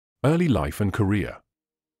Early life and career.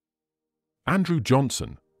 Andrew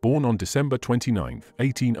Johnson, born on December 29,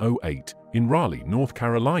 1808, in Raleigh, North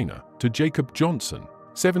Carolina, to Jacob Johnson,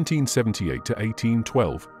 1778 to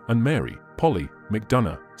 1812, and Mary Polly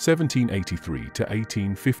McDonough, 1783 to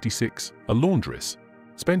 1856, a laundress,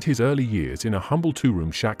 spent his early years in a humble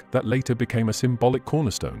two-room shack that later became a symbolic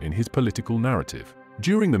cornerstone in his political narrative.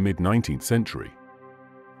 During the mid-19th century,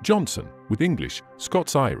 Johnson, with English,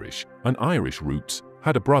 Scots-Irish, and Irish roots,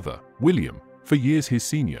 had a brother, William, for years his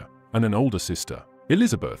senior, and an older sister,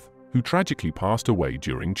 Elizabeth, who tragically passed away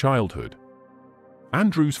during childhood.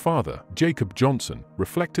 Andrew's father, Jacob Johnson,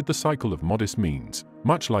 reflected the cycle of modest means,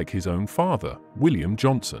 much like his own father, William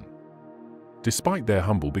Johnson. Despite their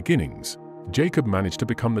humble beginnings, Jacob managed to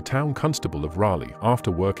become the town constable of Raleigh after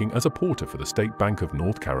working as a porter for the State Bank of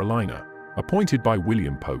North Carolina, appointed by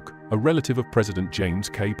William Polk, a relative of President James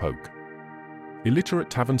K. Polk. Illiterate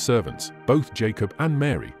tavern servants, both Jacob and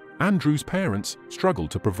Mary, Andrew's parents, struggled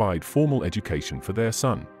to provide formal education for their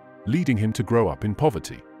son, leading him to grow up in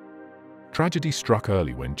poverty. Tragedy struck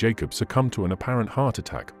early when Jacob succumbed to an apparent heart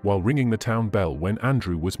attack while ringing the town bell when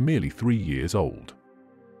Andrew was merely 3 years old.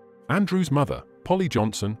 Andrew's mother, Polly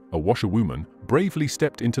Johnson, a washerwoman, bravely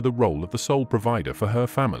stepped into the role of the sole provider for her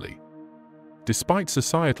family. Despite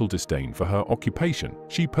societal disdain for her occupation,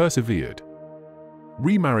 she persevered.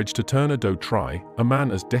 Remarriage to Turner Doe Try, a man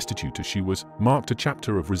as destitute as she was, marked a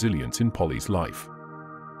chapter of resilience in Polly's life.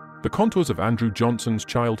 The contours of Andrew Johnson's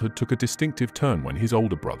childhood took a distinctive turn when his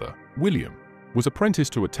older brother, William, was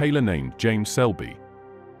apprenticed to a tailor named James Selby.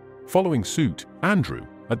 Following suit, Andrew,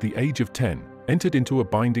 at the age of 10, entered into a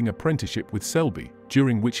binding apprenticeship with Selby,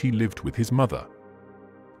 during which he lived with his mother.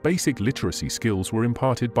 Basic literacy skills were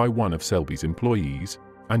imparted by one of Selby's employees,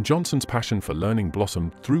 and Johnson's passion for learning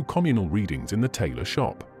blossomed through communal readings in the tailor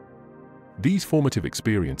shop. These formative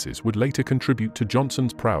experiences would later contribute to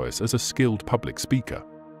Johnson's prowess as a skilled public speaker.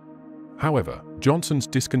 However, Johnson's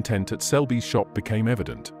discontent at Selby's shop became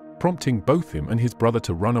evident, prompting both him and his brother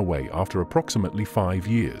to run away after approximately 5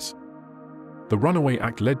 years. The Runaway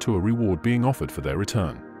Act led to a reward being offered for their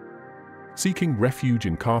return. Seeking refuge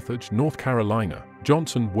in Carthage, North Carolina,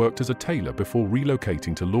 Johnson worked as a tailor before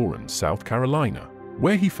relocating to Lawrence, South Carolina,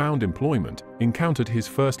 where he found employment, encountered his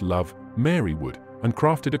first love, Mary Wood, and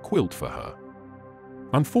crafted a quilt for her.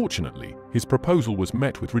 Unfortunately, his proposal was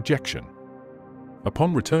met with rejection.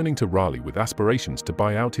 Upon returning to Raleigh with aspirations to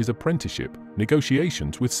buy out his apprenticeship,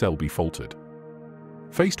 negotiations with Selby faltered.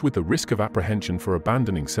 Faced with the risk of apprehension for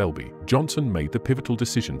abandoning Selby, Johnson made the pivotal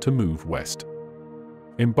decision to move west.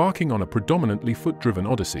 Embarking on a predominantly foot-driven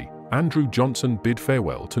odyssey, Andrew Johnson bid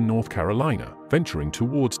farewell to North Carolina, venturing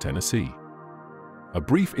towards Tennessee. A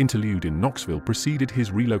brief interlude in Knoxville preceded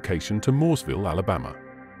his relocation to Mooresville, Alabama.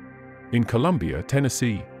 In Columbia,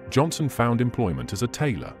 Tennessee, Johnson found employment as a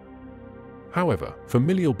tailor. However,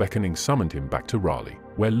 familial beckoning summoned him back to Raleigh,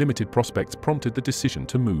 where limited prospects prompted the decision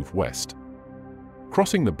to move west.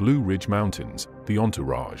 Crossing the Blue Ridge Mountains, the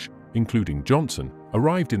entourage, including Johnson,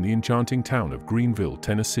 arrived in the enchanting town of Greenville,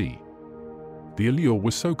 Tennessee. The allure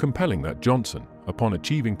was so compelling that Johnson, upon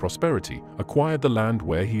achieving prosperity, acquired the land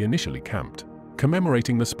where he initially camped,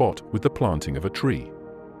 commemorating the spot with the planting of a tree.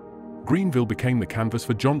 Greenville became the canvas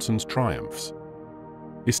for Johnson's triumphs.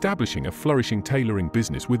 Establishing a flourishing tailoring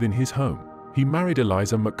business within his home, he married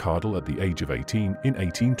Eliza McCardle at the age of 18 in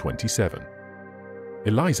 1827.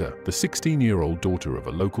 Eliza, the 16-year-old daughter of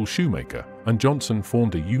a local shoemaker, and Johnson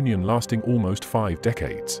formed a union lasting almost 5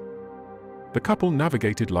 decades. The couple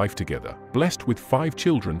navigated life together, blessed with 5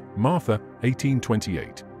 children: Martha,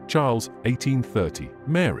 1828, Charles, 1830,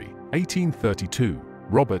 Mary, 1832,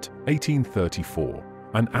 Robert, 1834,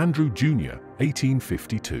 and Andrew Jr.,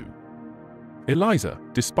 1852. Eliza,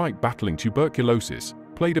 despite battling tuberculosis,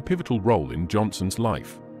 played a pivotal role in Johnson's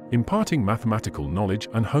life, imparting mathematical knowledge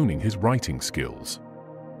and honing his writing skills.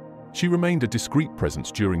 She remained a discreet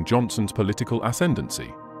presence during Johnson's political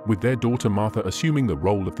ascendancy, with their daughter Martha assuming the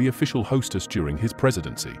role of the official hostess during his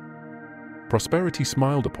presidency. Prosperity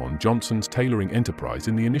smiled upon Johnson's tailoring enterprise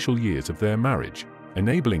in the initial years of their marriage,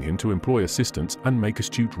 enabling him to employ assistants and make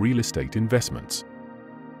astute real estate investments.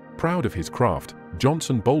 Proud of his craft,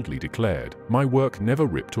 Johnson boldly declared, "My work never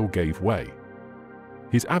ripped or gave way."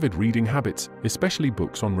 His avid reading habits, especially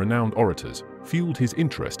books on renowned orators, fueled his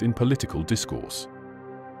interest in political discourse.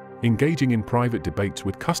 Engaging in private debates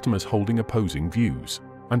with customers holding opposing views,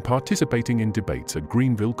 and participating in debates at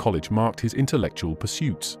Greenville College marked his intellectual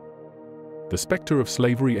pursuits. The specter of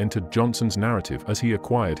slavery entered Johnson's narrative as he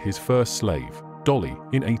acquired his first slave, Dolly,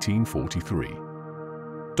 in 1843.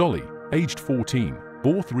 Dolly, aged 14,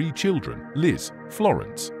 bore 3 children: Liz,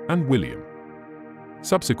 Florence, and William.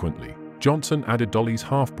 Subsequently, Johnson added Dolly's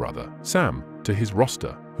half-brother, Sam, to his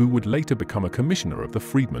roster, who would later become a commissioner of the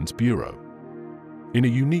Freedmen's Bureau. In a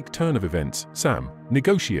unique turn of events, Sam,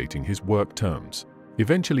 negotiating his work terms,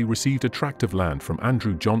 eventually received a tract of land from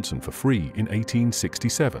Andrew Johnson for free in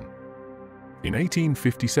 1867. In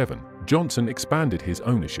 1857, Johnson expanded his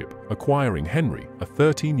ownership, acquiring Henry, a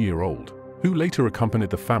 13-year-old, who later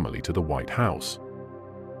accompanied the family to the White House.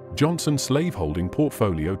 Johnson's slaveholding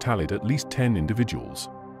portfolio tallied at least 10 individuals.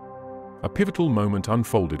 A pivotal moment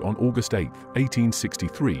unfolded on August 8,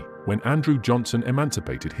 1863, when Andrew Johnson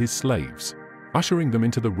emancipated his slaves, ushering them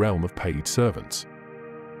into the realm of paid servants.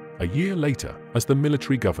 A year later, as the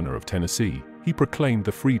military governor of Tennessee, he proclaimed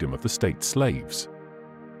the freedom of the state's slaves.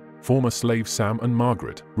 Former slaves Sam and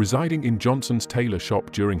Margaret, residing in Johnson's tailor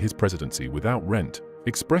shop during his presidency without rent,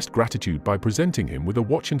 expressed gratitude by presenting him with a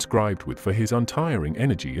watch inscribed with for his untiring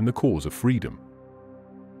energy in the cause of freedom.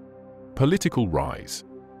 Political rise.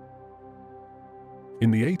 In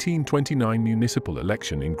the 1829 municipal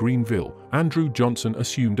election in Greenville, Andrew Johnson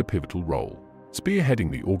assumed a pivotal role, spearheading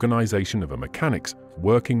the organization of a mechanics'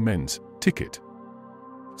 working men's ticket.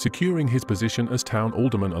 Securing his position as town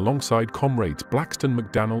alderman alongside comrades Blackston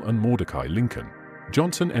McDaniel and Mordecai Lincoln,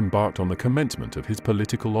 Johnson embarked on the commencement of his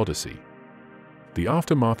political odyssey. The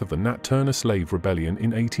aftermath of the Nat Turner Slave Rebellion in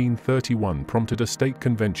 1831 prompted a state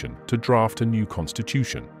convention to draft a new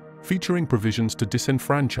constitution, featuring provisions to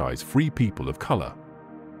disenfranchise free people of color.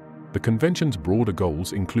 The convention's broader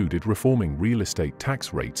goals included reforming real estate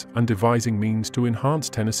tax rates and devising means to enhance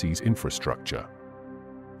Tennessee's infrastructure.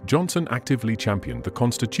 Johnson actively championed the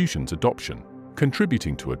Constitution's adoption,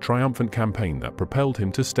 contributing to a triumphant campaign that propelled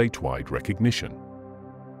him to statewide recognition.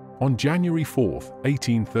 On January 4,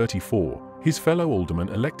 1834, his fellow aldermen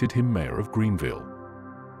elected him mayor of Greenville.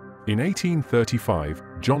 In 1835,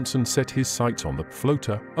 Johnson set his sights on the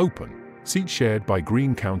floater, open seat shared by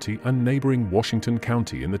Greene County and neighboring Washington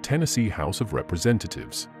County in the Tennessee House of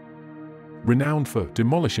Representatives. Renowned for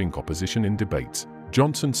demolishing opposition in debates,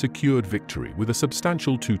 Johnson secured victory with a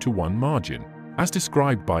substantial 2-to-1 margin, as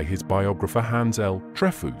described by his biographer Hans L.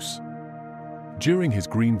 Trefus. During his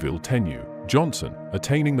Greenville tenure, Johnson,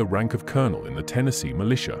 attaining the rank of colonel in the Tennessee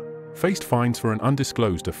militia, faced fines for an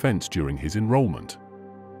undisclosed offense during his enrollment.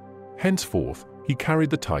 Henceforth, he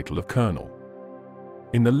carried the title of colonel.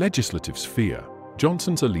 In the legislative sphere,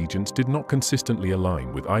 Johnson's allegiance did not consistently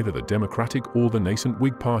align with either the Democratic or the nascent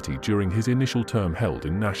Whig Party during his initial term held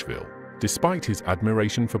in Nashville. Despite his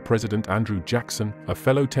admiration for President Andrew Jackson, a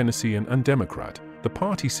fellow Tennessean and Democrat, the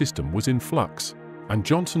party system was in flux, and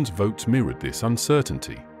Johnson's votes mirrored this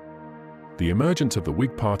uncertainty. The emergence of the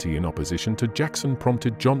Whig Party in opposition to Jackson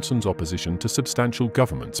prompted Johnson's opposition to substantial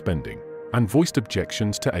government spending, and voiced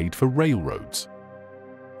objections to aid for railroads.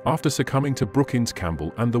 After succumbing to Brookins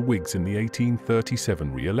Campbell and the Whigs in the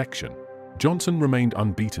 1837 re-election, Johnson remained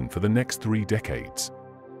unbeaten for the next 3 decades.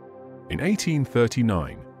 In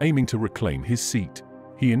 1839, aiming to reclaim his seat,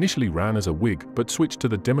 he initially ran as a Whig but switched to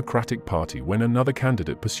the Democratic Party when another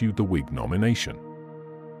candidate pursued the Whig nomination.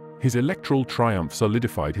 His electoral triumph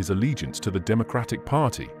solidified his allegiance to the Democratic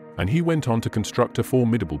Party, and he went on to construct a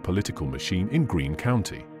formidable political machine in Greene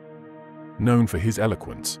County. Known for his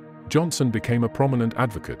eloquence, Johnson became a prominent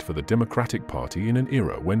advocate for the Democratic Party in an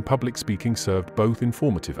era when public speaking served both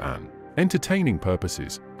informative and entertaining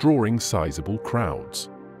purposes, drawing sizable crowds.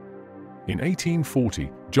 In 1840,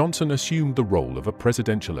 Johnson assumed the role of a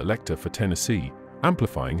presidential elector for Tennessee,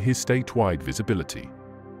 amplifying his statewide visibility.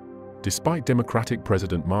 Despite Democratic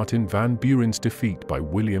President Martin Van Buren's defeat by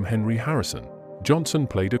William Henry Harrison, Johnson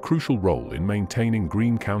played a crucial role in maintaining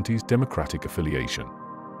Greene County's Democratic affiliation.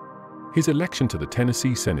 His election to the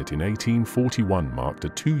Tennessee Senate in 1841 marked a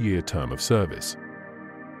 2-year term of service.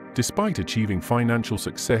 Despite achieving financial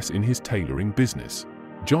success in his tailoring business,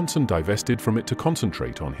 Johnson divested from it to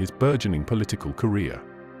concentrate on his burgeoning political career.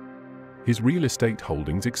 His real estate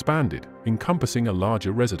holdings expanded, encompassing a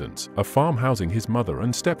larger residence, a farm housing his mother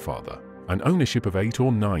and stepfather, and ownership of 8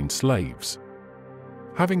 or 9 slaves.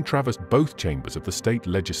 Having traversed both chambers of the state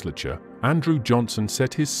legislature, Andrew Johnson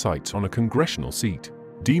set his sights on a congressional seat,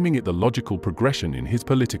 deeming it the logical progression in his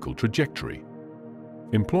political trajectory.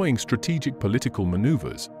 Employing strategic political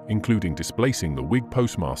maneuvers, including displacing the Whig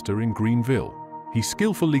postmaster in Greenville, he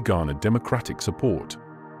skillfully garnered Democratic support.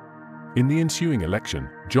 In the ensuing election,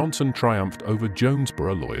 Johnson triumphed over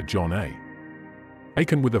Jonesboro lawyer John A.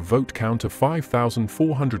 Aiken with a vote count of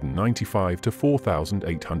 5,495 to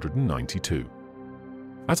 4,892.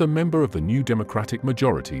 As a member of the new Democratic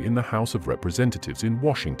majority in the House of Representatives in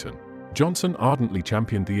Washington, Johnson ardently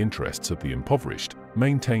championed the interests of the impoverished,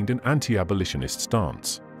 maintained an anti-abolitionist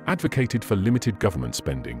stance, advocated for limited government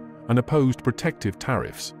spending, and opposed protective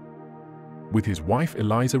tariffs. With his wife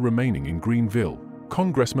Eliza remaining in Greenville,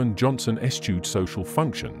 Congressman Johnson eschewed social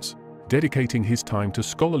functions, dedicating his time to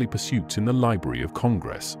scholarly pursuits in the Library of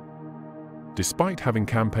Congress. Despite having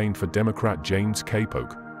campaigned for Democrat James K.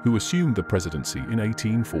 Polk, who assumed the presidency in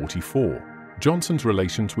 1844, Johnson's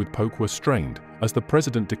relations with Polk were strained as the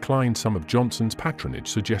president declined some of Johnson's patronage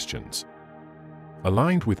suggestions.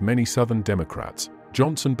 Aligned with many Southern Democrats,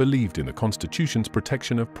 Johnson believed in the Constitution's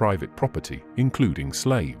protection of private property, including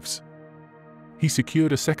slaves. He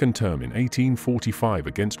secured a second term in 1845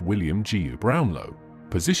 against William G. Brownlow,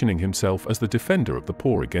 positioning himself as the defender of the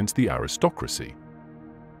poor against the aristocracy.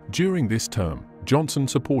 During this term, Johnson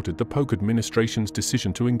supported the Polk administration's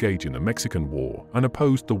decision to engage in the Mexican War and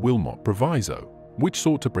opposed the Wilmot Proviso, which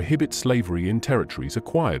sought to prohibit slavery in territories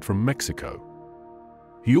acquired from Mexico.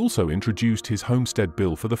 He also introduced his homestead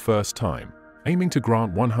bill for the first time, aiming to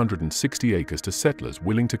grant 160 acres to settlers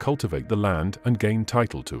willing to cultivate the land and gain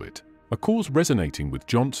title to it, a cause resonating with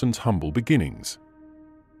Johnson's humble beginnings.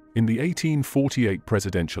 In the 1848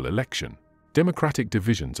 presidential election, Democratic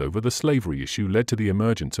divisions over the slavery issue led to the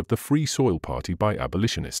emergence of the Free Soil Party by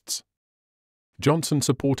abolitionists. Johnson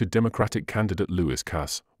supported Democratic candidate Lewis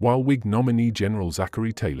Cass, while Whig nominee General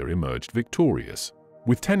Zachary Taylor emerged victorious,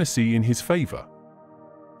 with Tennessee in his favor.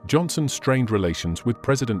 Johnson's strained relations with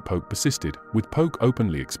President Polk persisted, with Polk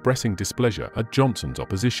openly expressing displeasure at Johnson's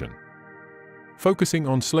opposition. Focusing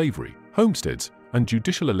on slavery, homesteads, and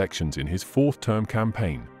judicial elections in his fourth-term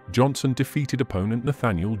campaign, Johnson defeated opponent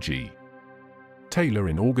Nathaniel G. Taylor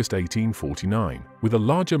in August 1849, with a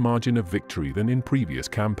larger margin of victory than in previous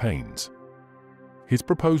campaigns. His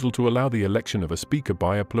proposal to allow the election of a speaker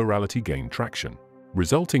by a plurality gained traction,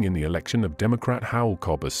 resulting in the election of Democrat Howell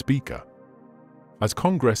Cobb as Speaker. As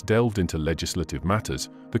Congress delved into legislative matters,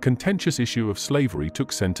 the contentious issue of slavery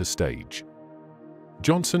took center stage.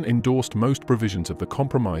 Johnson endorsed most provisions of the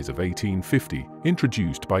Compromise of 1850,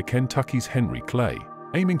 introduced by Kentucky's Henry Clay,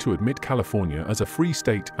 aiming to admit California as a free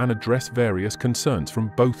state and address various concerns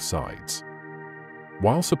from both sides.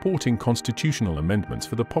 While supporting constitutional amendments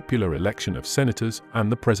for the popular election of senators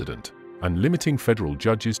and the president, and limiting federal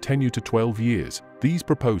judges' tenure to 12 years, these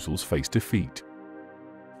proposals faced defeat.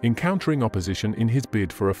 Encountering opposition in his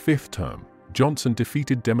bid for a fifth term, Johnson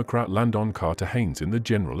defeated Democrat Landon Carter Haynes in the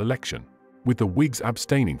general election, with the Whigs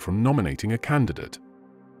abstaining from nominating a candidate.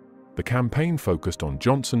 The campaign focused on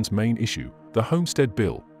Johnson's main issue, the Homestead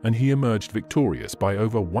Bill, and he emerged victorious by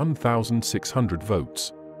over 1,600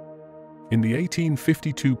 votes. In the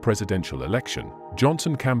 1852 presidential election,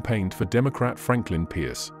 Johnson campaigned for Democrat Franklin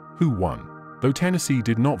Pierce, who won, though Tennessee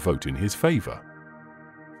did not vote in his favor.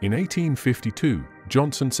 In 1852,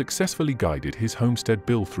 Johnson successfully guided his Homestead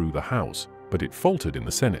Bill through the House, but it faltered in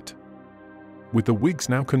the Senate. With the Whigs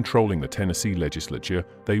now controlling the Tennessee legislature,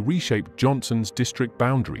 they reshaped Johnson's district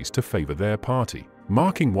boundaries to favor their party,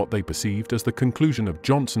 marking what they perceived as the conclusion of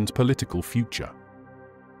Johnson's political future.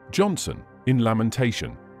 Johnson, in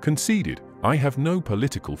lamentation, conceded, "I have no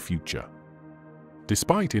political future."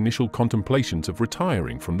 Despite initial contemplations of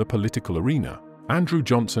retiring from the political arena, Andrew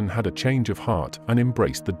Johnson had a change of heart and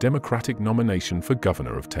embraced the Democratic nomination for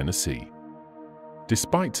governor of Tennessee.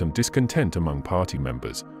 Despite some discontent among party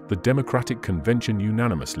members, the Democratic Convention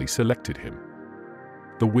unanimously selected him.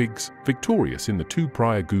 The Whigs, victorious in the two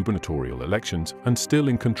prior gubernatorial elections and still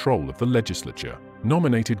in control of the legislature,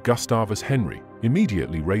 nominated Gustavus Henry,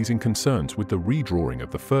 immediately raising concerns with the redrawing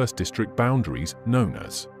of the first district boundaries known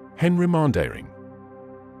as Henrymandering.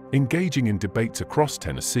 Engaging in debates across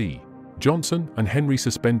Tennessee, Johnson and Henry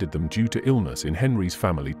suspended them due to illness in Henry's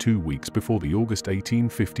family 2 weeks before the August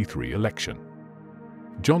 1853 election.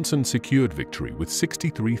 Johnson secured victory with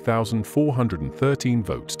 63,413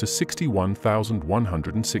 votes to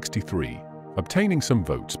 61,163, obtaining some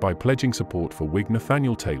votes by pledging support for Whig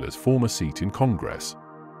Nathaniel Taylor's former seat in Congress.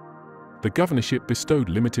 The governorship bestowed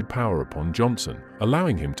limited power upon Johnson,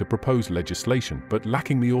 allowing him to propose legislation but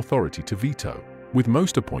lacking the authority to veto, with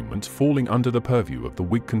most appointments falling under the purview of the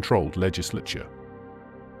Whig-controlled legislature.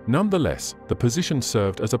 Nonetheless, the position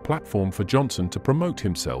served as a platform for Johnson to promote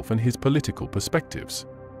himself and his political perspectives.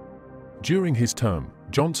 During his term,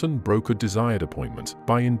 Johnson brokered desired appointments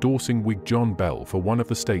by endorsing Whig John Bell for one of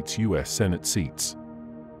the state's U.S. Senate seats.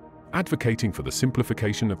 Advocating for the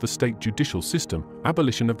simplification of the state judicial system,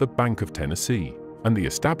 abolition of the Bank of Tennessee, and the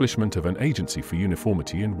establishment of an agency for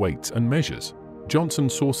uniformity in weights and measures, Johnson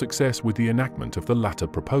saw success with the enactment of the latter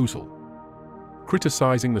proposal.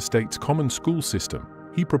 Criticizing the state's common school system,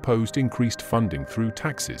 he proposed increased funding through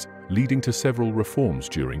taxes, leading to several reforms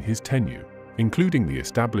during his tenure, including the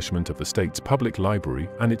establishment of the state's public library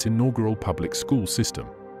and its inaugural public school system.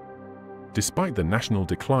 Despite the national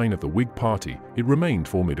decline of the Whig Party, it remained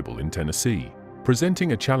formidable in Tennessee,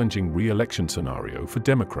 presenting a challenging re-election scenario for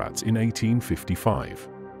Democrats in 1855.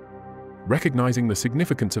 Recognizing the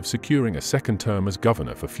significance of securing a second term as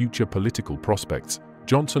governor for future political prospects,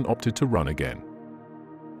 Johnson opted to run again.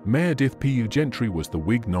 Meredith P. Gentry was the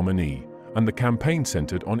Whig nominee, and the campaign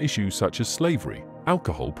centered on issues such as slavery,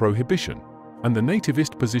 alcohol prohibition, and the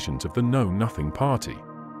nativist positions of the Know-Nothing Party.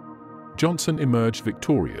 Johnson emerged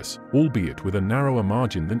victorious, albeit with a narrower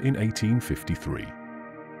margin than in 1853.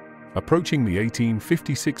 Approaching the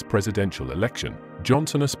 1856 presidential election,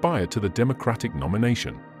 Johnson aspired to the Democratic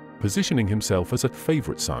nomination, positioning himself as a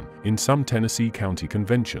favorite son in some Tennessee county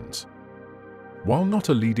conventions. While not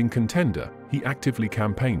a leading contender, he actively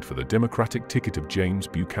campaigned for the Democratic ticket of James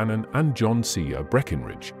Buchanan and John C.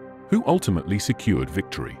 Breckinridge, who ultimately secured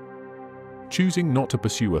victory. Choosing not to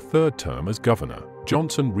pursue a third term as governor,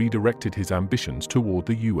 Johnson redirected his ambitions toward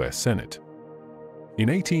the U.S. Senate. In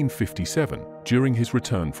 1857, during his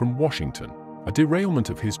return from Washington, a derailment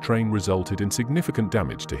of his train resulted in significant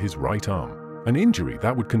damage to his right arm, an injury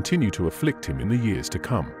that would continue to afflict him in the years to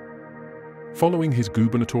come. Following his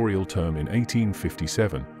gubernatorial term in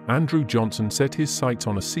 1857, Andrew Johnson set his sights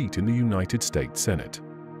on a seat in the United States Senate.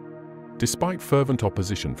 Despite fervent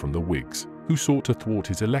opposition from the Whigs, who sought to thwart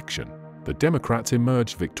his election, the Democrats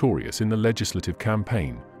emerged victorious in the legislative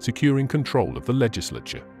campaign, securing control of the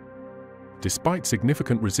legislature. Despite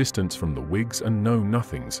significant resistance from the Whigs and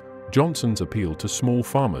Know-Nothings, Johnson's appeal to small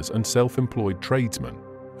farmers and self-employed tradesmen,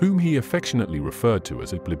 whom he affectionately referred to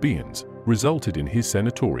as plebeians, resulted in his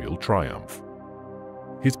senatorial triumph.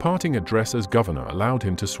 His parting address as governor allowed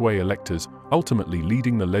him to sway electors, ultimately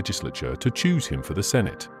leading the legislature to choose him for the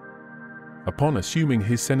Senate. Upon assuming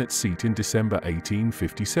his Senate seat in December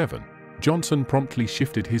 1857, Johnson promptly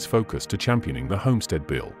shifted his focus to championing the Homestead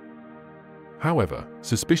Bill. However,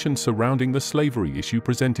 suspicions surrounding the slavery issue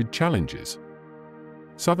presented challenges.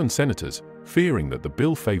 Southern senators, fearing that the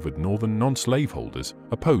bill favored Northern non-slaveholders,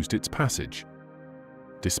 opposed its passage.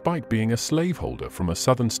 Despite being a slaveholder from a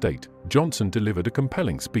Southern state, Johnson delivered a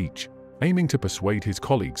compelling speech, aiming to persuade his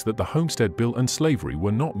colleagues that the Homestead Bill and slavery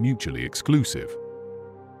were not mutually exclusive.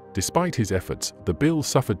 Despite his efforts, the bill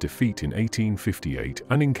suffered defeat in 1858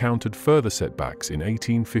 and encountered further setbacks in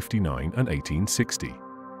 1859 and 1860.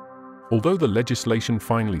 Although the legislation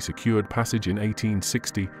finally secured passage in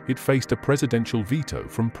 1860, it faced a presidential veto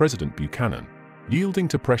from President Buchanan, yielding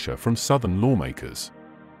to pressure from Southern lawmakers.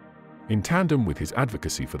 In tandem with his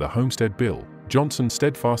advocacy for the Homestead Bill, Johnson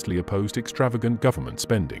steadfastly opposed extravagant government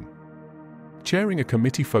spending. Chairing a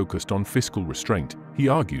committee focused on fiscal restraint, he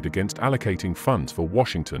argued against allocating funds for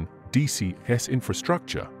Washington, D.C.'s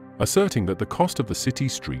infrastructure, asserting that the cost of the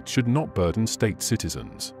city's streets should not burden state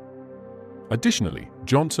citizens. Additionally,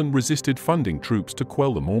 Johnson resisted funding troops to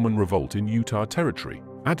quell the Mormon revolt in Utah Territory,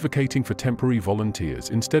 advocating for temporary volunteers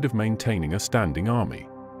instead of maintaining a standing army.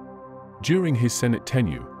 During his Senate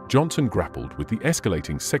tenure, Johnson grappled with the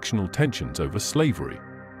escalating sectional tensions over slavery.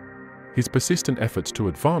 His persistent efforts to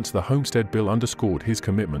advance the Homestead Bill underscored his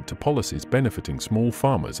commitment to policies benefiting small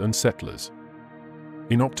farmers and settlers.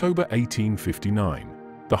 In October 1859,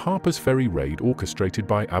 the Harper's Ferry raid orchestrated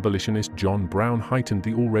by abolitionist John Brown heightened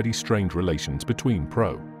the already strained relations between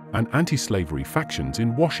pro- and anti-slavery factions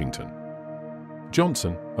in Washington.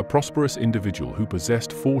 Johnson, a prosperous individual who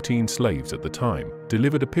possessed 14 slaves at the time,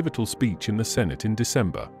 delivered a pivotal speech in the Senate in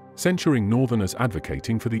December, censuring Northerners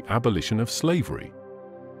advocating for the abolition of slavery.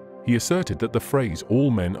 He asserted that the phrase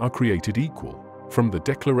 "all men are created equal" from the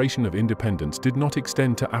Declaration of Independence did not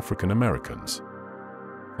extend to African Americans.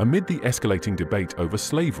 Amid the escalating debate over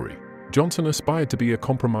slavery, Johnson aspired to be a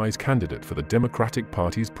compromise candidate for the Democratic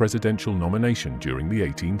Party's presidential nomination during the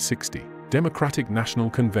 1860 Democratic National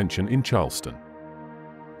Convention in Charleston.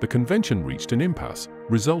 The convention reached an impasse,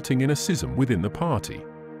 resulting in a schism within the party.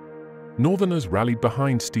 Northerners rallied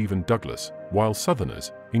behind Stephen Douglas, while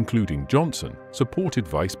Southerners, including Johnson, supported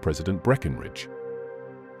Vice President Breckinridge.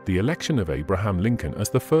 The election of Abraham Lincoln as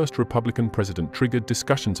the first Republican president triggered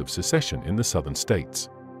discussions of secession in the Southern states.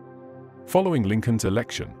 Following Lincoln's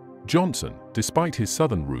election, Johnson, despite his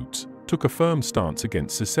Southern roots, took a firm stance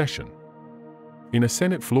against secession. In a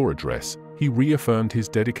Senate floor address, he reaffirmed his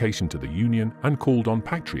dedication to the Union and called on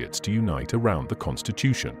patriots to unite around the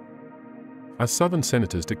Constitution. As Southern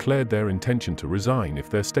senators declared their intention to resign if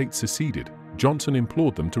their state seceded, Johnson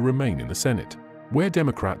implored them to remain in the Senate, where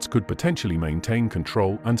Democrats could potentially maintain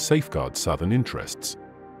control and safeguard Southern interests.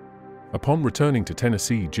 Upon returning to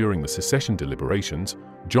Tennessee during the secession deliberations,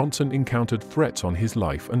 Johnson encountered threats on his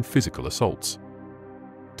life and physical assaults.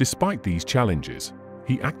 Despite these challenges,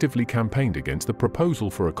 He actively campaigned against the proposal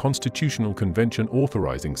for a constitutional convention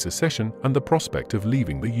authorizing secession and the prospect of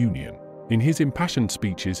leaving the Union. In his impassioned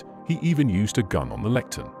speeches, he even used a gun on the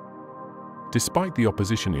lectern. Despite the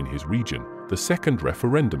opposition in his region, the second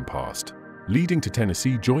referendum passed, leading to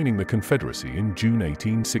Tennessee joining the Confederacy in June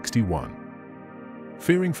 1861.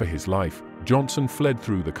 Fearing for his life, Johnson fled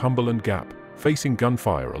through the Cumberland Gap, facing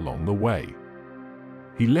gunfire along the way.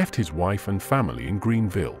 He left his wife and family in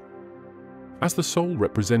Greenville. As the sole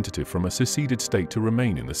representative from a seceded state to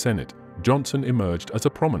remain in the Senate, Johnson emerged as a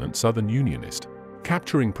prominent Southern Unionist,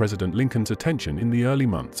 capturing President Lincoln's attention in the early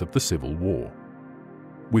months of the Civil War.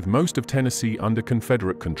 With most of Tennessee under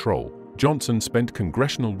Confederate control, Johnson spent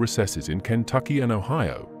congressional recesses in Kentucky and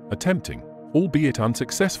Ohio, attempting, albeit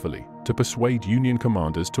unsuccessfully, to persuade Union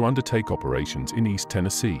commanders to undertake operations in East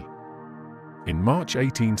Tennessee. In March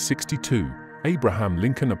 1862, Abraham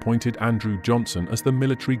Lincoln appointed Andrew Johnson as the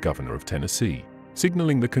military governor of Tennessee,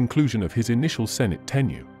 signaling the conclusion of his initial Senate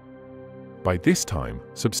tenure. By this time,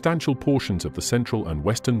 substantial portions of the central and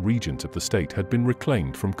western regions of the state had been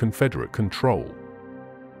reclaimed from Confederate control.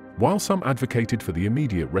 While some advocated for the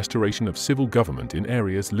immediate restoration of civil government in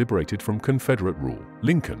areas liberated from Confederate rule,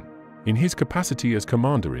 Lincoln, in his capacity as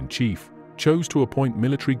commander-in-chief, chose to appoint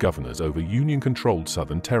military governors over Union-controlled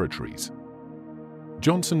southern territories.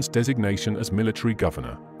 Johnson's designation as military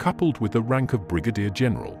governor, coupled with the rank of brigadier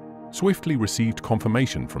general, swiftly received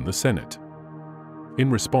confirmation from the Senate. In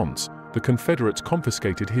response, the Confederates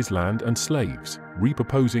confiscated his land and slaves,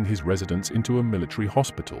 repurposing his residence into a military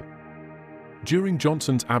hospital. During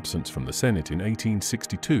Johnson's absence from the Senate in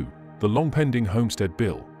 1862, the long-pending Homestead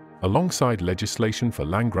Bill, alongside legislation for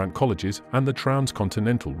land-grant colleges and the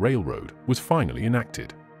Transcontinental Railroad, was finally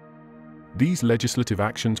enacted. These legislative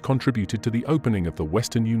actions contributed to the opening of the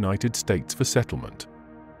western United States for settlement.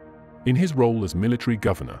 In his role as military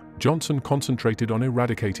governor, Johnson concentrated on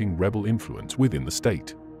eradicating rebel influence within the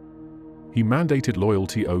state. He mandated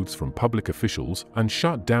loyalty oaths from public officials and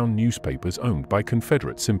shut down newspapers owned by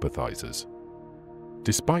Confederate sympathizers.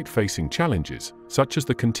 Despite facing challenges, such as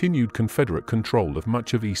the continued Confederate control of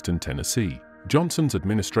much of eastern Tennessee, Johnson's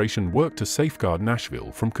administration worked to safeguard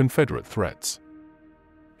Nashville from Confederate threats.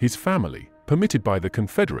 His family, permitted by the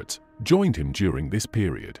Confederates, joined him during this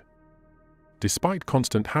period. Despite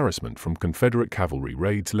constant harassment from Confederate cavalry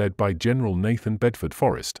raids led by General Nathan Bedford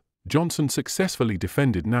Forrest, Johnson successfully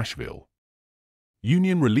defended Nashville.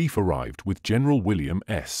 Union relief arrived with General William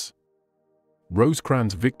S.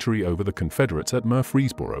 Rosecrans' victory over the Confederates at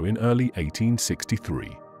Murfreesboro in early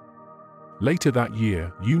 1863. Later that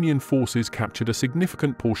year, Union forces captured a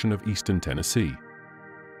significant portion of eastern Tennessee.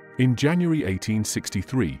 In January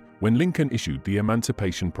 1863, when Lincoln issued the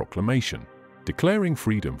Emancipation Proclamation, declaring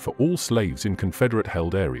freedom for all slaves in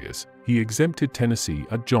Confederate-held areas, he exempted Tennessee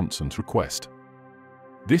at Johnson's request.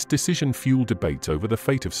 This decision fueled debates over the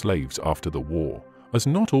fate of slaves after the war, as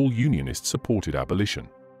not all Unionists supported abolition.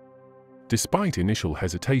 Despite initial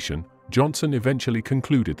hesitation, Johnson eventually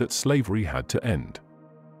concluded that slavery had to end.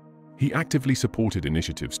 He actively supported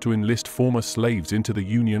initiatives to enlist former slaves into the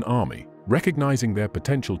Union Army, recognizing their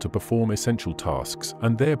potential to perform essential tasks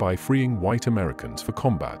and thereby freeing white Americans for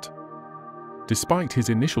combat. Despite his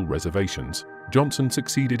initial reservations, Johnson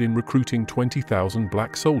succeeded in recruiting 20,000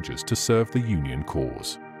 black soldiers to serve the Union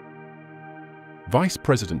cause. Vice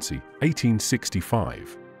Presidency,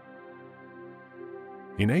 1865.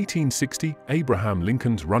 In 1860, Abraham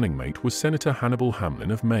Lincoln's running mate was Senator Hannibal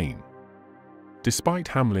Hamlin of Maine. Despite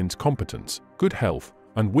Hamlin's competence, good health,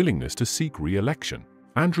 and willingness to seek re-election,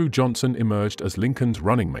 Andrew Johnson emerged as Lincoln's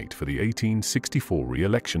running mate for the 1864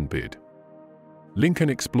 re-election bid. Lincoln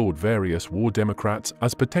explored various war Democrats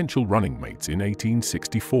as potential running mates in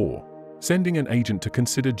 1864, sending an agent to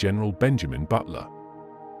consider General Benjamin Butler.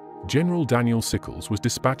 General Daniel Sickles was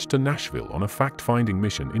dispatched to Nashville on a fact-finding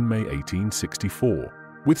mission in May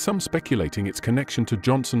 1864, with some speculating its connection to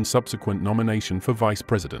Johnson's subsequent nomination for vice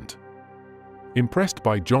president. Impressed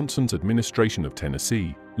by Johnson's administration of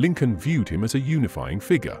Tennessee, Lincoln viewed him as a unifying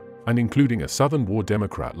figure, and including a Southern war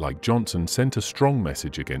Democrat like Johnson sent a strong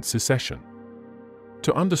message against secession.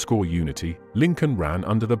 To underscore unity, Lincoln ran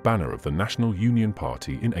under the banner of the National Union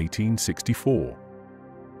Party in 1864.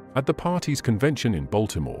 At the party's convention in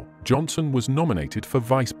Baltimore, Johnson was nominated for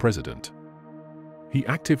vice president. He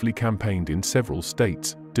actively campaigned in several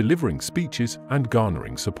states, delivering speeches and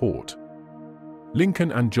garnering support.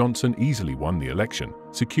 Lincoln and Johnson easily won the election,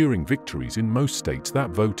 securing victories in most states that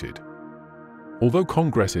voted. Although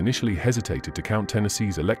Congress initially hesitated to count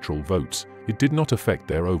Tennessee's electoral votes, it did not affect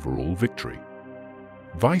their overall victory.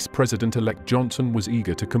 Vice President-elect Johnson was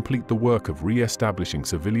eager to complete the work of re-establishing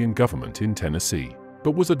civilian government in Tennessee.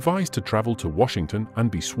 but was advised to travel to Washington and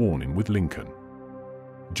be sworn in with Lincoln.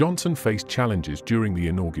 Johnson faced challenges during the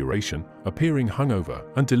inauguration, appearing hungover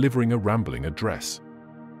and delivering a rambling address.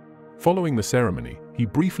 Following the ceremony, he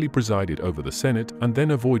briefly presided over the Senate and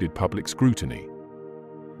then avoided public scrutiny.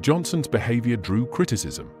 Johnson's behavior drew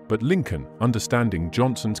criticism, but Lincoln, understanding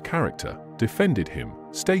Johnson's character, defended him,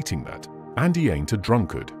 stating that, "And he ain't a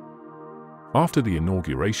drunkard." After the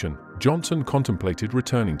inauguration, Johnson contemplated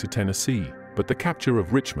returning to Tennessee, but the capture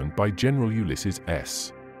of Richmond by General Ulysses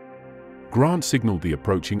S. Grant signaled the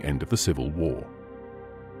approaching end of the Civil War.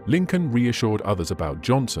 Lincoln reassured others about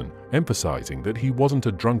Johnson, emphasizing that he wasn't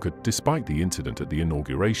a drunkard despite the incident at the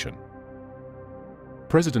inauguration.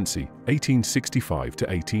 Presidency, 1865 to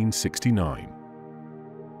 1869.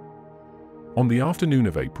 On the afternoon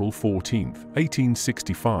of April 14,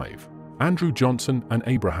 1865, Andrew Johnson and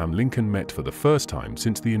Abraham Lincoln met for the first time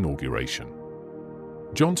since the inauguration.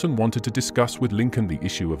 Johnson wanted to discuss with Lincoln the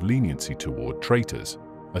issue of leniency toward traitors,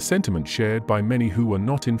 a sentiment shared by many who were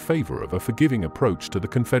not in favor of a forgiving approach to the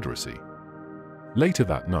Confederacy. Later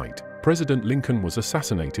that night, President Lincoln was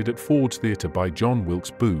assassinated at Ford's Theater by John Wilkes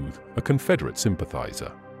Booth, a Confederate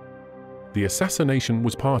sympathizer. The assassination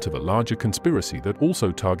was part of a larger conspiracy that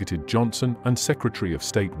also targeted Johnson and Secretary of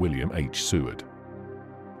State William H. Seward.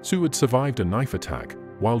 Seward survived a knife attack,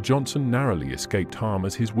 while Johnson narrowly escaped harm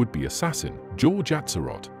as his would-be assassin, George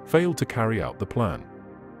Atzerodt, failed to carry out the plan.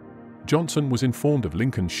 Johnson was informed of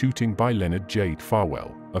Lincoln's shooting by Leonard J.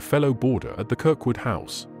 Farwell, a fellow boarder at the Kirkwood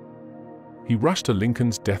House. He rushed to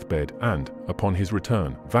Lincoln's deathbed and, upon his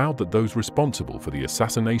return, vowed that those responsible for the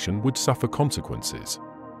assassination would suffer consequences.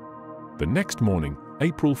 The next morning,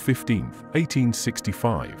 April 15,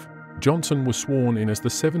 1865, Johnson was sworn in as the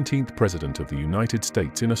 17th President of the United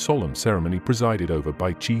States in a solemn ceremony presided over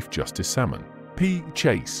by Chief Justice Salmon P.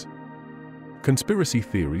 Chase. Conspiracy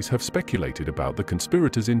theories have speculated about the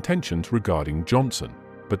conspirators' intentions regarding Johnson,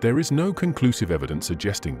 but there is no conclusive evidence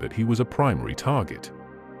suggesting that he was a primary target.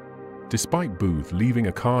 Despite Booth leaving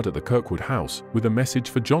a card at the Kirkwood House with a message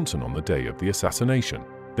for Johnson on the day of the assassination,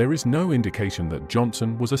 there is no indication that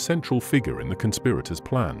Johnson was a central figure in the conspirators'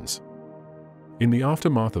 plans. In the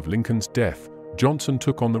aftermath of Lincoln's death, Johnson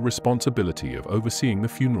took on the responsibility of overseeing the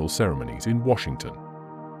funeral ceremonies in Washington.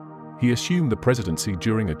 He assumed the presidency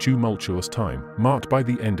during a tumultuous time marked by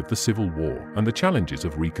the end of the Civil War and the challenges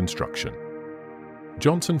of Reconstruction.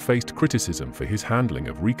 Johnson faced criticism for his handling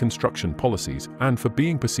of Reconstruction policies and for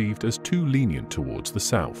being perceived as too lenient towards the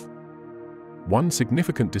South. One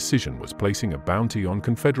significant decision was placing a bounty on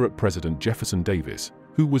Confederate President Jefferson Davis,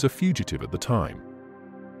 who was a fugitive at the time.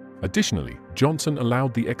 Additionally, Johnson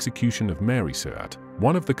allowed the execution of Mary Surratt,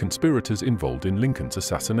 one of the conspirators involved in Lincoln's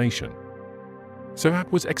assassination.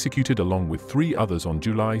 Surratt was executed along with 3 others on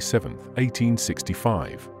July 7,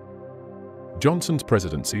 1865. Johnson's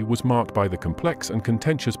presidency was marked by the complex and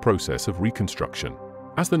contentious process of Reconstruction,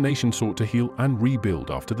 as the nation sought to heal and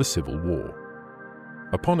rebuild after the Civil War.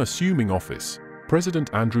 Upon assuming office,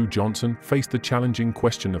 President Andrew Johnson faced the challenging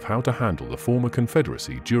question of how to handle the former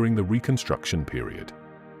Confederacy during the Reconstruction period.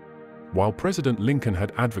 While President Lincoln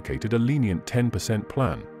had advocated a lenient 10%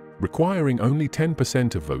 plan, requiring only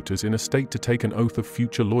 10% of voters in a state to take an oath of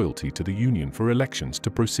future loyalty to the Union for elections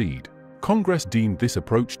to proceed, Congress deemed this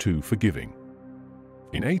approach too forgiving.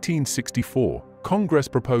 In 1864, Congress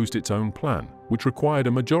proposed its own plan, which required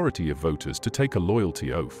a majority of voters to take a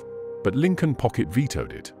loyalty oath, but Lincoln pocket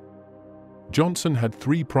vetoed it. Johnson had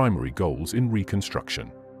 3 primary goals in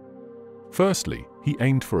Reconstruction. Firstly, he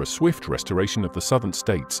aimed for a swift restoration of the Southern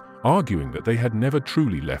states, arguing that they had never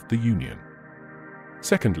truly left the Union.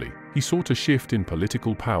 Secondly, he sought a shift in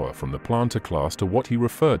political power from the planter class to what he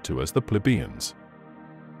referred to as the plebeians.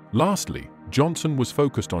 Lastly, Johnson was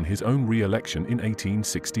focused on his own re-election in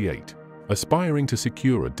 1868, aspiring to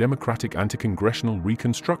secure a Democratic anti-congressional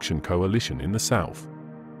Reconstruction coalition in the South.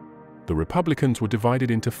 The Republicans were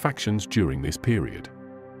divided into factions during this period.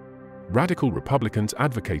 Radical Republicans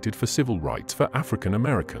advocated for civil rights for African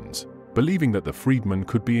Americans, believing that the freedmen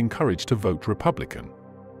could be encouraged to vote Republican.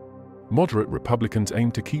 Moderate Republicans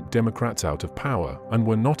aimed to keep Democrats out of power and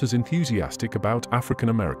were not as enthusiastic about African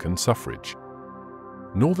American suffrage.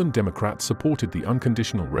 Northern Democrats supported the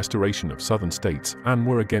unconditional restoration of Southern states and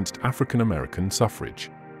were against African American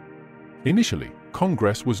suffrage. Initially,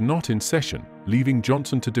 Congress was not in session, leaving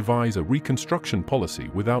Johnson to devise a Reconstruction policy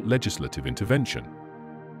without legislative intervention.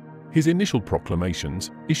 His initial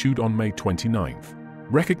proclamations, issued on May 29th,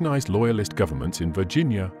 recognized Loyalist governments in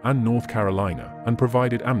Virginia and North Carolina and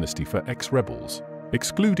provided amnesty for ex-rebels,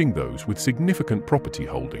 excluding those with significant property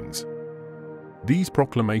holdings. These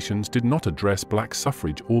proclamations did not address black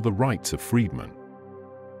suffrage or the rights of freedmen.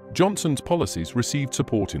 Johnson's policies received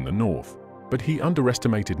support in the North, but he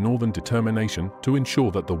underestimated Northern determination to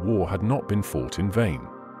ensure that the war had not been fought in vain.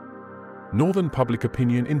 Northern public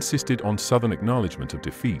opinion insisted on Southern acknowledgement of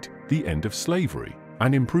defeat, the end of slavery,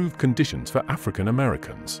 and improved conditions for African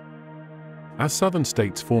Americans. As Southern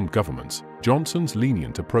states formed governments, Johnson's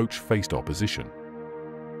lenient approach faced opposition.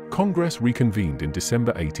 Congress reconvened in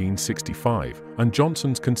December 1865, and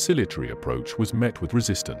Johnson's conciliatory approach was met with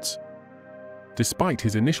resistance. Despite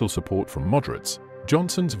his initial support from moderates,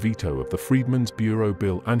 Johnson's veto of the Freedmen's Bureau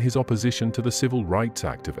Bill and his opposition to the Civil Rights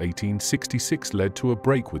Act of 1866 led to a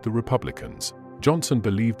break with the Republicans. Johnson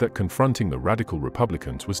believed that confronting the radical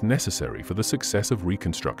Republicans was necessary for the success of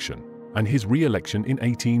Reconstruction and his re-election in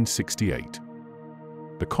 1868.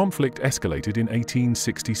 The conflict escalated in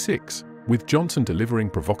 1866, with Johnson delivering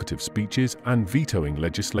provocative speeches and vetoing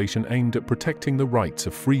legislation aimed at protecting the rights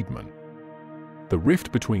of freedmen. The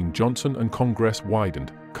rift between Johnson and Congress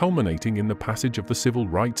widened, culminating in the passage of the Civil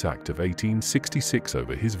Rights Act of 1866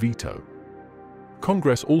 over his veto.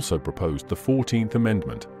 Congress also proposed the 14th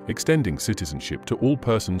Amendment, extending citizenship to all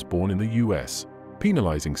persons born in the U.S.,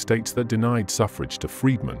 penalizing states that denied suffrage to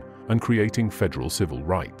freedmen, and creating federal civil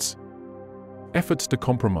rights. Efforts to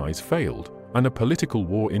compromise failed, and a political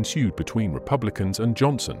war ensued between Republicans and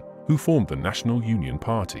Johnson, who formed the National Union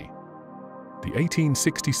Party. The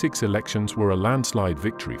 1866 elections were a landslide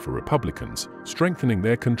victory for Republicans, strengthening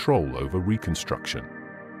their control over Reconstruction.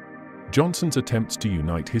 Johnson's attempts to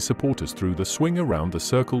unite his supporters through the swing around the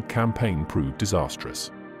circle campaign proved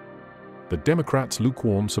disastrous. The Democrats'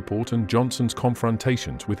 lukewarm support and Johnson's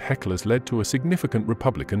confrontations with hecklers led to a significant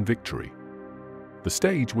Republican victory. The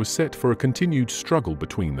stage was set for a continued struggle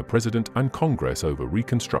between the President and Congress over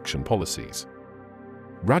Reconstruction policies.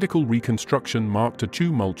 Radical Reconstruction marked a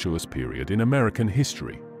tumultuous period in American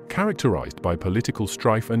history, characterized by political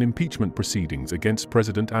strife and impeachment proceedings against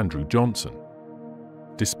President Andrew Johnson.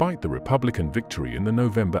 Despite the Republican victory in the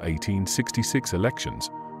November 1866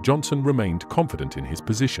 elections, Johnson remained confident in his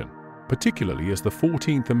position, particularly as the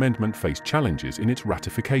 14th Amendment faced challenges in its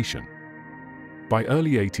ratification. By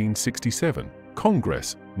early 1867,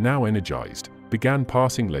 Congress, now energized, began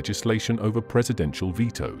passing legislation over presidential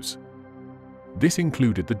vetoes. This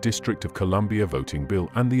included the District of Columbia voting bill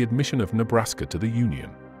and the admission of Nebraska to the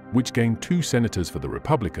Union, which gained 2 senators for the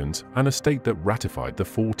Republicans and a state that ratified the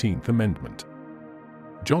 14th Amendment.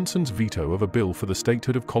 Johnson's veto of a bill for the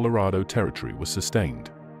statehood of Colorado Territory was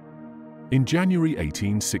sustained. In January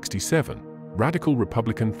 1867, radical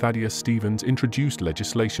Republican Thaddeus Stevens introduced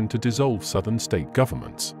legislation to dissolve Southern state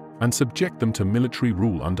governments and subject them to military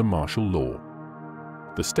rule under martial law.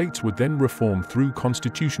 The states would then reform through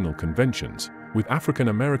constitutional conventions, with African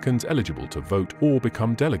Americans eligible to vote or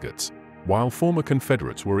become delegates, while former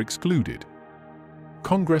Confederates were excluded.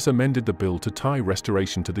 Congress amended the bill to tie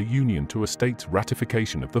restoration to the Union to a state's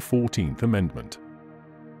ratification of the 14th Amendment.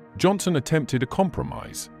 Johnson attempted a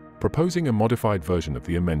compromise, proposing a modified version of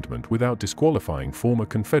the amendment without disqualifying former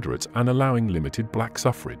Confederates and allowing limited black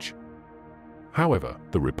suffrage. However,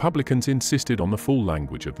 the Republicans insisted on the full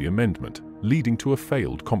language of the amendment, leading to a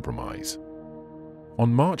failed compromise.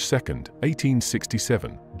 On March 2,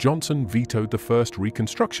 1867, Johnson vetoed the first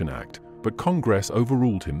Reconstruction Act, but Congress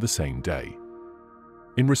overruled him the same day.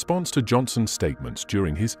 In response to Johnson's statements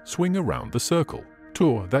during his Swing Around the Circle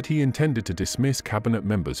tour that he intended to dismiss cabinet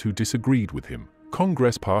members who disagreed with him,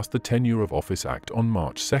 Congress passed the Tenure of Office Act on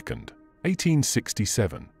March 2,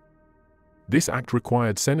 1867. This act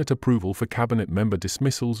required Senate approval for cabinet member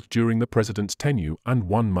dismissals during the president's tenure and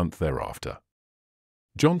 1 month thereafter.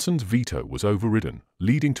 Johnson's veto was overridden,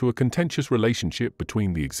 leading to a contentious relationship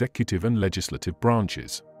between the executive and legislative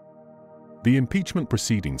branches. The impeachment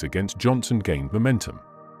proceedings against Johnson gained momentum.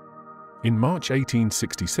 In March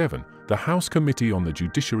 1867, the House Committee on the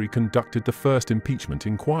Judiciary conducted the first impeachment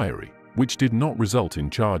inquiry, which did not result in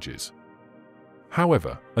charges.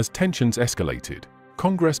 However, as tensions escalated,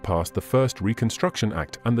 Congress passed the first Reconstruction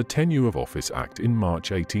Act and the Tenure of Office Act in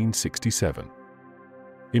March 1867.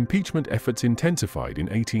 Impeachment efforts intensified in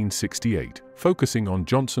 1868, focusing on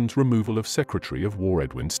Johnson's removal of Secretary of War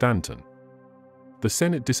Edwin Stanton. The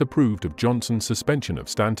Senate disapproved of Johnson's suspension of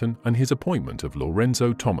Stanton and his appointment of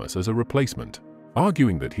Lorenzo Thomas as a replacement,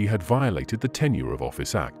 arguing that he had violated the Tenure of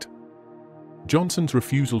Office Act. Johnson's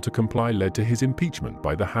refusal to comply led to his impeachment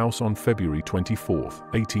by the House on February 24,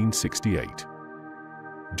 1868.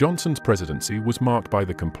 Johnson's presidency was marked by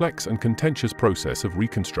the complex and contentious process of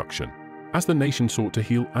Reconstruction, as the nation sought to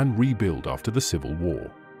heal and rebuild after the Civil War.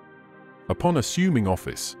 Upon assuming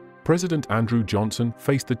office, President Andrew Johnson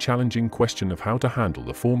faced the challenging question of how to handle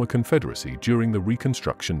the former Confederacy during the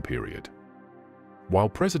Reconstruction period. while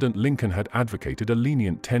President Lincoln had advocated a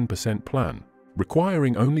lenient 10% plan,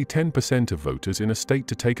 requiring only 10% of voters in a state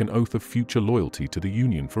to take an oath of future loyalty to the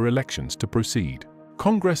Union for elections to proceed.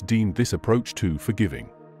 Congress deemed this approach too forgiving.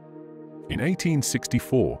 In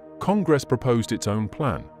 1864, Congress proposed its own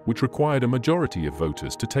plan, which required a majority of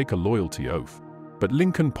voters to take a loyalty oath, but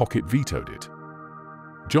Lincoln pocket vetoed it.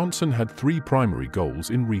 Johnson had three primary goals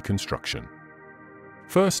in Reconstruction.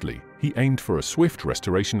 Firstly, he aimed for a swift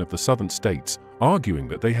restoration of the Southern states, arguing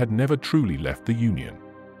that they had never truly left the Union.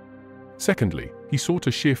 Secondly, he sought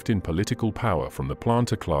a shift in political power from the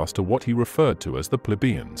planter class to what he referred to as the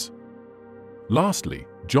plebeians. Lastly,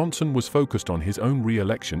 Johnson was focused on his own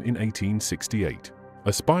re-election in 1868,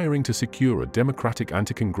 aspiring to secure a Democratic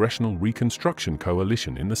anti-congressional Reconstruction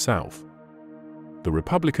coalition in the South. The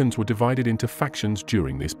Republicans were divided into factions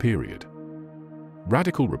during this period.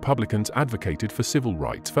 Radical Republicans advocated for civil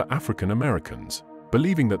rights for African Americans,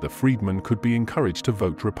 believing that the freedmen could be encouraged to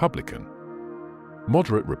vote Republican.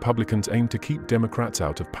 Moderate Republicans aimed to keep Democrats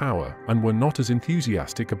out of power and were not as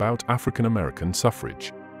enthusiastic about African American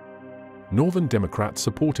suffrage. Northern Democrats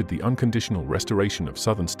supported the unconditional restoration of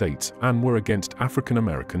Southern states and were against African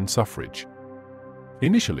American suffrage.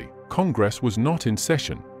 Initially, Congress was not in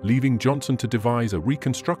session, leaving Johnson to devise a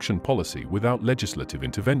Reconstruction policy without legislative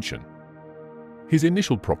intervention. His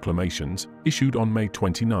initial proclamations, issued on May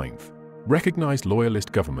 29th, recognized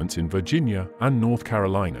Loyalist governments in Virginia and North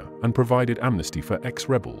Carolina and provided amnesty for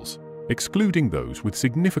ex-rebels, excluding those with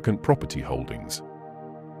significant property holdings.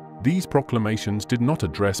 These proclamations did not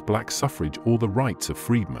address black suffrage or the rights of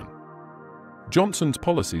freedmen. Johnson's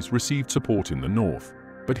policies received support in the North,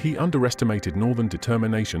 but he underestimated Northern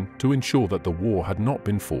determination to ensure that the war had not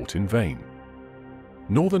been fought in vain.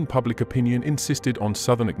 Northern public opinion insisted on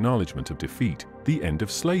Southern acknowledgement of defeat, the end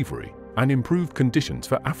of slavery, and improved conditions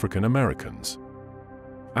for African Americans.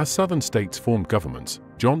 As Southern states formed governments,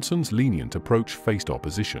 Johnson's lenient approach faced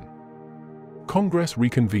opposition. Congress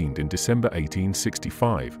reconvened in December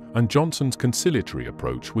 1865, and Johnson's conciliatory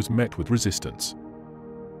approach was met with resistance.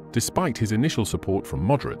 Despite his initial support from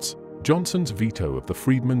moderates, Johnson's veto of the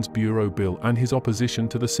Freedmen's Bureau Bill and his opposition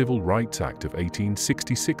to the Civil Rights Act of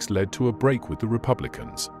 1866 led to a break with the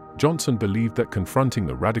Republicans. Johnson believed that confronting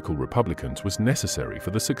the radical Republicans was necessary for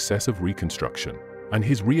the success of Reconstruction and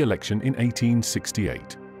his re-election in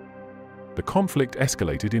 1868. The conflict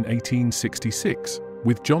escalated in 1866,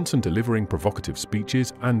 with Johnson delivering provocative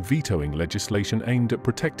speeches and vetoing legislation aimed at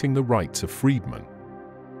protecting the rights of freedmen.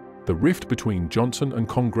 The rift between Johnson and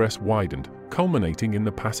Congress widened, culminating in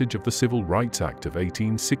the passage of the Civil Rights Act of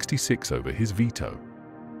 1866 over his veto.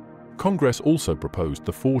 Congress also proposed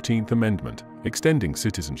the 14th Amendment, extending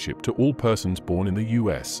citizenship to all persons born in the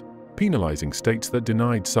U.S., penalizing states that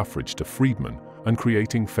denied suffrage to freedmen, and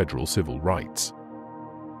creating federal civil rights.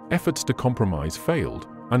 Efforts to compromise failed,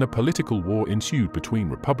 and a political war ensued between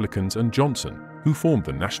Republicans and Johnson, who formed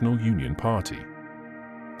the National Union Party.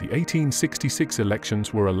 The 1866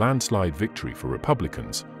 elections were a landslide victory for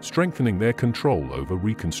Republicans, strengthening their control over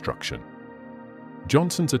Reconstruction.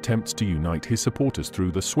 Johnson's attempts to unite his supporters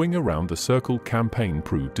through the swing around the circle campaign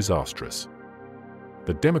proved disastrous.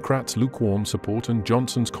 The Democrats' lukewarm support and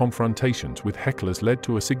Johnson's confrontations with hecklers led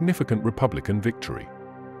to a significant Republican victory.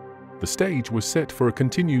 The stage was set for a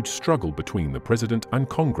continued struggle between the President and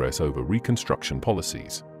Congress over Reconstruction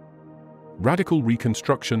policies. Radical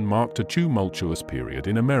Reconstruction marked a tumultuous period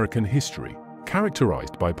in American history,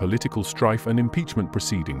 characterized by political strife and impeachment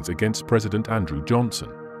proceedings against President Andrew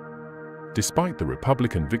Johnson. Despite the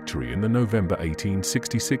Republican victory in the November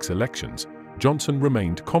 1866 elections, Johnson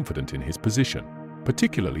remained confident in his position,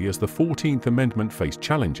 particularly as the 14th Amendment faced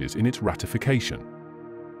challenges in its ratification.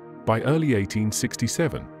 By early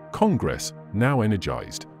 1867, Congress, now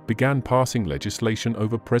energized, began passing legislation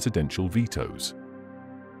over presidential vetoes.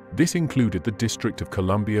 This included the District of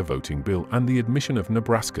Columbia voting bill and the admission of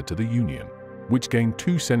Nebraska to the Union, which gained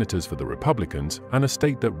 2 senators for the Republicans and a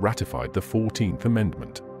state that ratified the 14th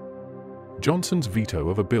Amendment. Johnson's veto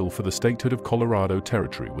of a bill for the statehood of Colorado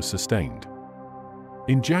Territory was sustained.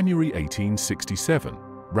 In January 1867,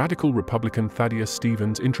 radical Republican Thaddeus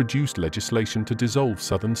Stevens introduced legislation to dissolve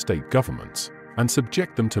Southern state governments and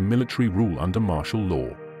subject them to military rule under martial law.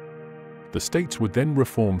 The states would then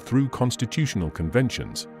reform through constitutional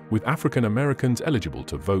conventions, with African Americans eligible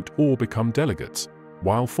to vote or become delegates,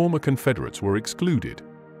 while former Confederates were excluded.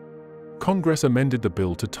 Congress amended the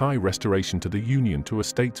bill to tie restoration to the Union to a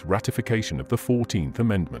state's ratification of the 14th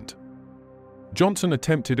Amendment. Johnson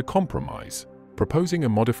attempted a compromise, proposing a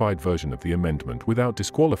modified version of the amendment without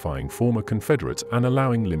disqualifying former Confederates and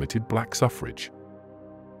allowing limited black suffrage.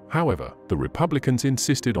 However, the Republicans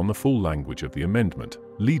insisted on the full language of the amendment,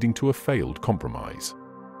 leading to a failed compromise.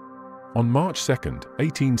 On March 2,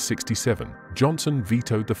 1867, Johnson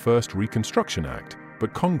vetoed the first Reconstruction Act,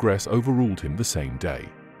 but Congress overruled him the same day.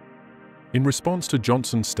 In response to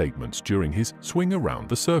Johnson's statements during his Swing Around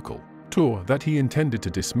the Circle tour that he intended to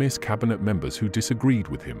dismiss cabinet members who disagreed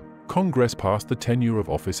with him, Congress passed the Tenure of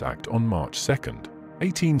Office Act on March 2,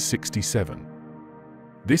 1867.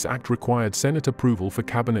 This act required Senate approval for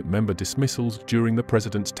cabinet member dismissals during the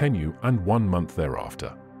president's tenure and 1 month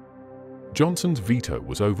thereafter. Johnson's veto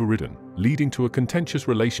was overridden, leading to a contentious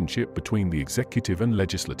relationship between the executive and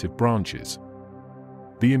legislative branches.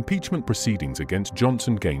 The impeachment proceedings against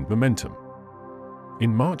Johnson gained momentum.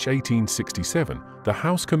 In March 1867, the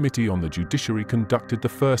House Committee on the Judiciary conducted the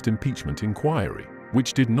first impeachment inquiry,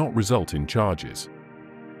 which did not result in charges.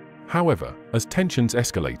 However, as tensions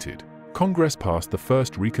escalated, Congress passed the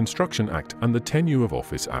first Reconstruction Act and the Tenure of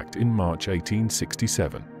Office Act in March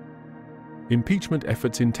 1867. Impeachment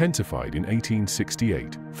efforts intensified in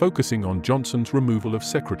 1868, focusing on Johnson's removal of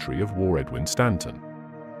Secretary of War Edwin Stanton.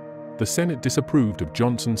 The Senate disapproved of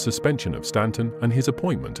Johnson's suspension of Stanton and his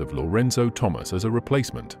appointment of Lorenzo Thomas as a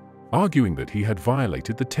replacement, arguing that he had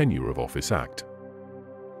violated the Tenure of Office Act.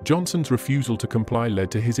 Johnson's refusal to comply led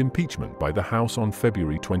to his impeachment by the House on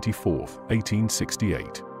February 24,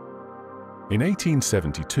 1868. In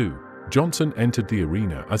 1872, Johnson entered the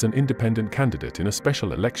arena as an independent candidate in a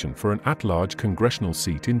special election for an at-large congressional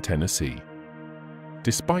seat in Tennessee.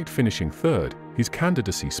 Despite finishing third, his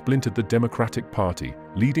candidacy splintered the Democratic Party,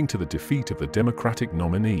 leading to the defeat of the Democratic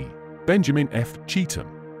nominee, Benjamin F. Cheatham.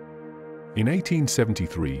 In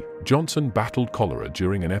 1873, Johnson battled cholera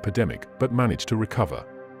during an epidemic but managed to recover.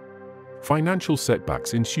 Financial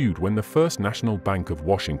setbacks ensued when the First National Bank of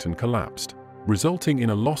Washington collapsed, resulting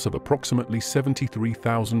in a loss of approximately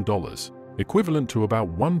 $73,000, equivalent to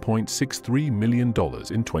about $1.63 million in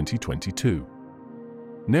 2022.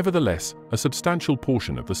 Nevertheless, a substantial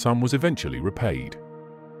portion of the sum was eventually repaid.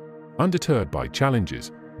 Undeterred by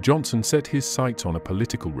challenges, Johnson set his sights on a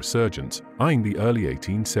political resurgence, eyeing the early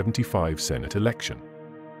 1875 Senate election.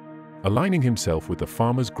 Aligning himself with the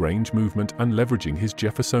Farmers' Grange movement and leveraging his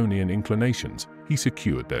Jeffersonian inclinations, he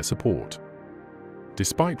secured their support.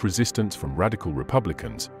 Despite resistance from radical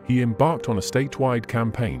Republicans, he embarked on a statewide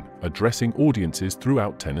campaign, addressing audiences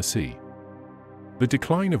throughout Tennessee. The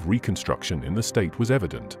decline of Reconstruction in the state was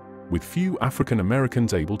evident, with few African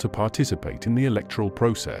Americans able to participate in the electoral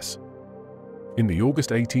process. In the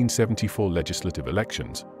August 1874 legislative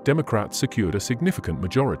elections, Democrats secured a significant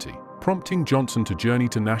majority, prompting Johnson to journey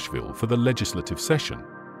to Nashville for the legislative session.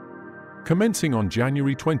 Commencing on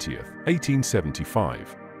January 20,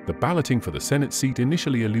 1875, the balloting for the Senate seat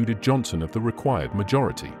initially eluded Johnson of the required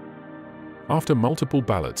majority. After multiple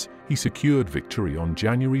ballots, he secured victory on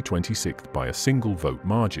January 26 by a single vote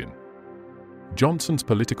margin. Johnson's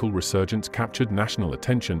political resurgence captured national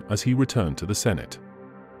attention as he returned to the Senate.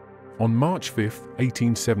 On March 5,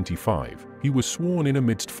 1875, he was sworn in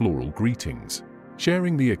amidst floral greetings,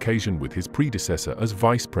 sharing the occasion with his predecessor as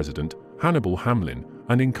Vice President, Hannibal Hamlin,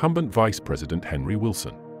 and incumbent Vice President Henry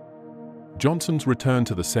Wilson. Johnson's return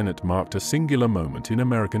to the Senate marked a singular moment in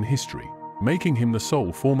American history, making him the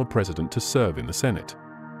sole former president to serve in the Senate.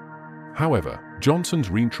 However, Johnson's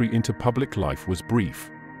reentry into public life was brief.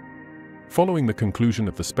 Following the conclusion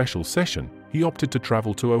of the special session, he opted to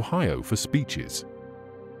travel to Ohio for speeches.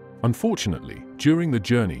 Unfortunately, during the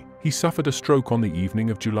journey, he suffered a stroke on the evening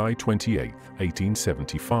of July 28,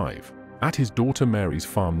 1875, at his daughter Mary's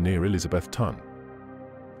farm near Elizabethton.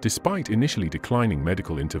 Despite initially declining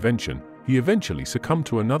medical intervention, he eventually succumbed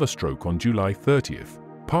to another stroke on July 30th,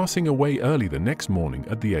 passing away early the next morning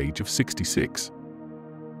at the age of 66.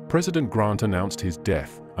 President Grant announced his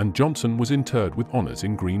death, and Johnson was interred with honors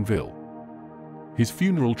in Greenville. His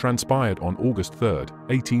funeral transpired on August 3,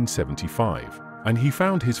 1875, and he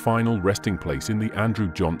found his final resting place in the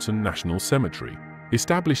Andrew Johnson National Cemetery,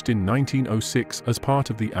 established in 1906 as part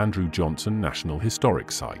of the Andrew Johnson National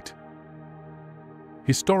Historic Site.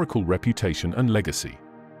 Historical reputation and legacy.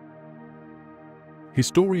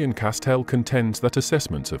 Historian Castell contends that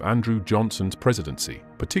assessments of Andrew Johnson's presidency,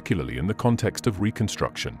 particularly in the context of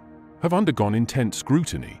Reconstruction, have undergone intense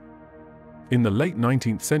scrutiny. In the late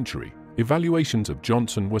 19th century, evaluations of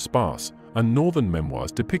Johnson were sparse, and Northern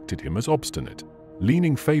memoirs depicted him as obstinate,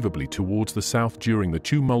 leaning favorably towards the South during the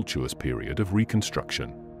tumultuous period of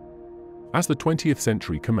Reconstruction. As the 20th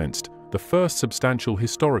century commenced, the first substantial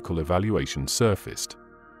historical evaluation surfaced.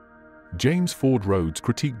 James Ford Rhodes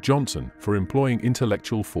critiqued Johnson for employing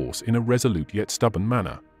intellectual force in a resolute yet stubborn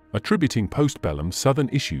manner, attributing postbellum Southern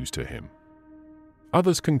issues to him.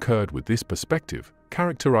 Others concurred with this perspective,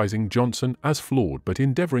 characterizing Johnson as flawed but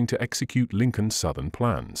endeavoring to execute Lincoln's Southern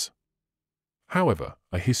plans. However,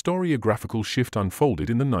 a historiographical shift unfolded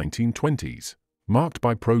in the 1920s, marked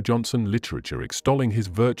by pro-Johnson literature extolling his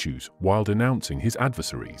virtues while denouncing his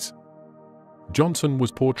adversaries. Johnson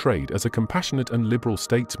was portrayed as a compassionate and liberal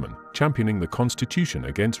statesman, championing the Constitution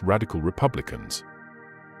against radical Republicans.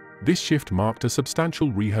 This shift marked a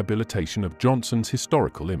substantial rehabilitation of Johnson's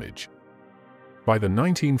historical image. By the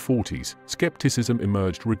 1940s, skepticism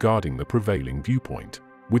emerged regarding the prevailing viewpoint,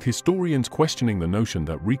 with historians questioning the notion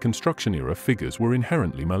that Reconstruction-era figures were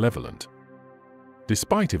inherently malevolent.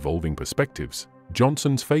 Despite evolving perspectives,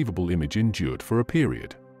 Johnson's favorable image endured for a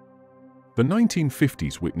period. The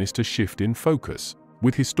 1950s witnessed a shift in focus,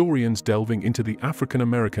 with historians delving into the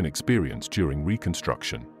African-American experience during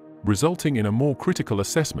Reconstruction, resulting in a more critical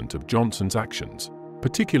assessment of Johnson's actions,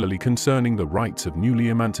 particularly concerning the rights of newly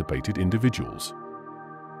emancipated individuals.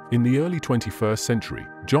 In the early 21st century,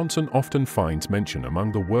 Johnson often finds mention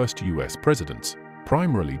among the worst U.S. presidents,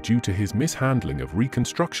 primarily due to his mishandling of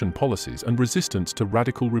Reconstruction policies and resistance to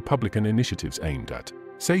radical Republican initiatives aimed at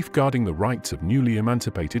safeguarding the rights of newly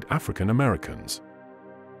emancipated African Americans.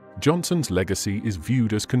 Johnson's legacy is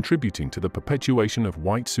viewed as contributing to the perpetuation of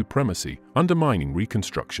white supremacy, undermining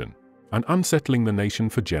Reconstruction, and unsettling the nation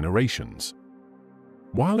for generations.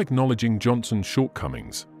 While acknowledging Johnson's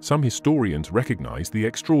shortcomings, some historians recognize the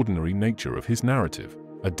extraordinary nature of his narrative,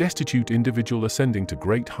 a destitute individual ascending to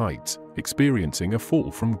great heights, experiencing a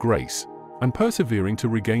fall from grace, and persevering to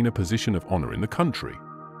regain a position of honor in the country.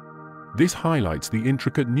 This highlights the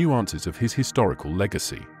intricate nuances of his historical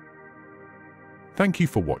legacy. Thank you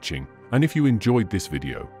for watching, and if you enjoyed this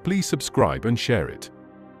video, please subscribe and share it.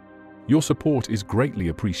 Your support is greatly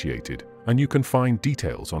appreciated, and you can find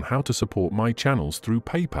details on how to support my channels through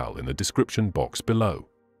PayPal in the description box below.